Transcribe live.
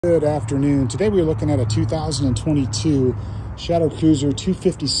Good afternoon. Today we're looking at a 2022 Shadow Cruiser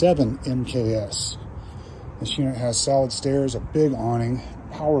 257 MKS. This unit has solid stairs, a big awning,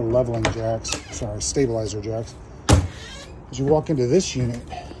 power leveling jacks, stabilizer jacks. As you walk into this unit,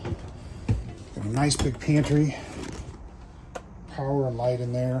 got a nice big pantry, power and light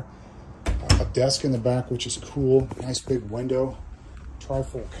in there, a desk in the back, which is cool, nice big window,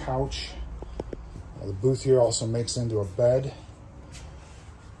 trifold couch. The booth here also makes into a bed.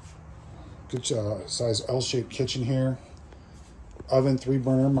 Good size L-shaped kitchen here. Oven,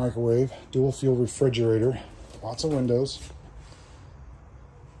 3-burner microwave, dual fuel refrigerator, lots of windows.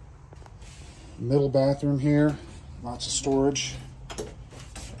 Middle bathroom here, lots of storage.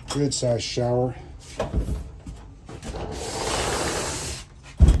 Good size shower.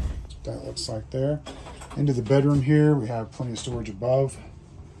 That looks like there. Into the bedroom here, we have plenty of storage above.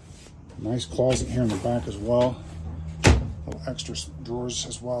 Nice closet here in the back as well. Little extra drawers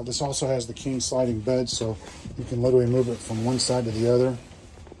as well. This also has the king sliding bed, so you can literally move it from one side to the other.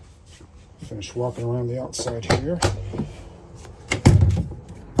 Finish walking around the outside here.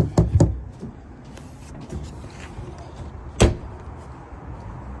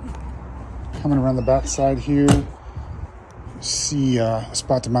 Coming around the back side here, you see a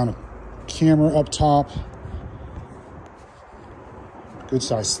spot to mount a camera up top. Good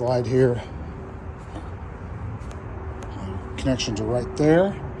size slide here. Connections are right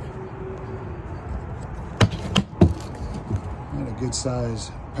there. And a good size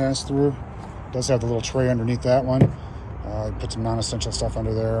pass through. Does have the little tray underneath that one. Put some non-essential stuff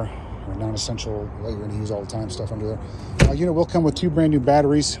under there, or non-essential what you're going to use all the time stuff under there. Unit will come with 2 brand new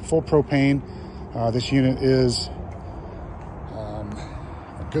batteries, full propane. This unit is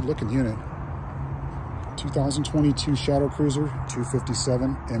a good looking unit. 2022 Shadow Cruiser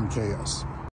 257 MKS.